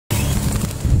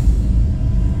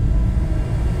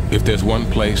If there's one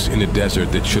place in the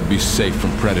desert that should be safe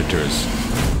from predators,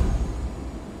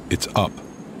 it's up,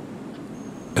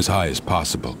 as high as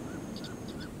possible.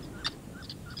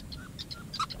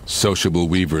 Sociable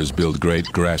weavers build great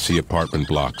grassy apartment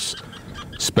blocks,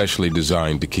 specially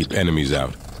designed to keep enemies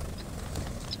out.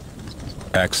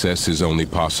 Access is only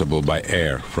possible by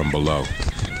air from below.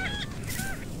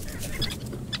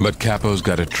 But Capo's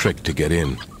got a trick to get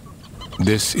in.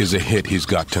 This is a hit he's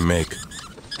got to make.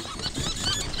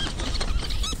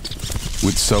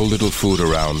 With so little food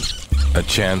around, a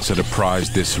chance at a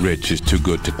prize this rich is too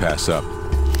good to pass up.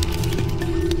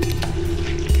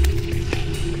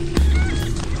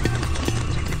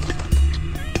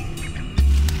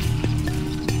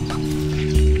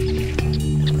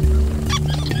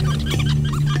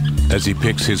 As he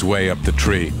picks his way up the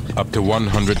tree, up to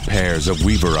 100 pairs of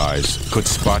weaver eyes could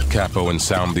spot Capo and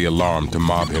sound the alarm to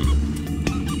mob him.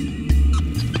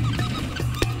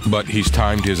 But he's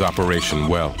timed his operation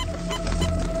well.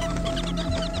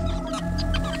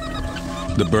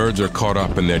 The birds are caught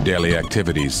up in their daily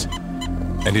activities,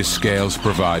 and his scales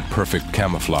provide perfect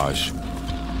camouflage.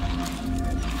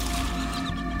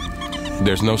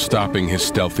 There's no stopping his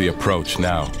stealthy approach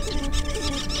now.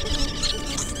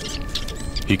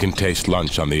 He can taste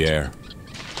lunch on the air.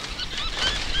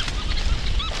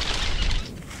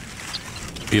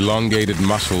 Elongated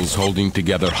muscles holding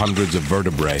together hundreds of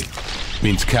vertebrae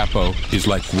means Capo is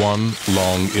like one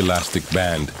long elastic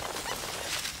band,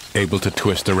 able to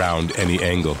twist around any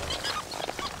angle.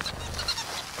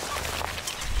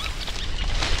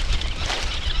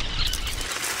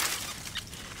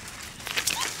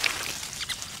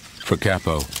 For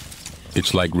Capo,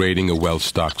 it's like raiding a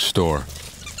well-stocked store.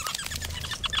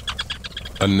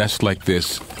 A nest like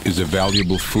this is a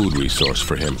valuable food resource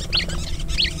for him.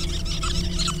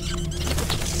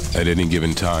 At any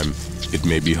given time, it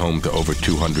may be home to over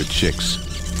 200 chicks,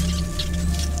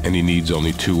 and he needs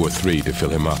only 2 or 3 to fill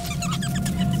him up.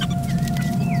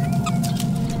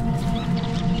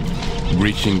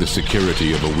 Breaching the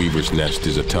security of a weaver's nest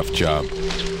is a tough job,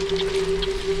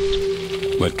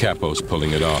 but Capo's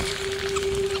pulling it off.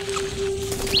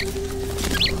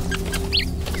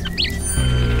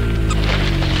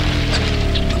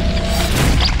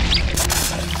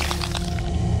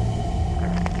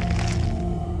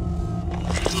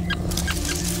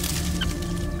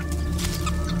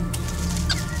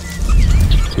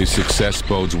 His success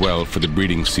bodes well for the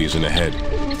breeding season ahead.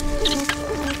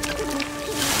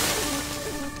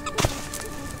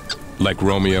 Like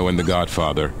Romeo and the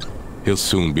Godfather, he'll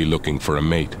soon be looking for a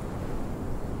mate.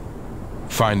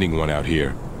 Finding one out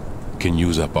here can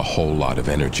use up a whole lot of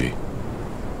energy.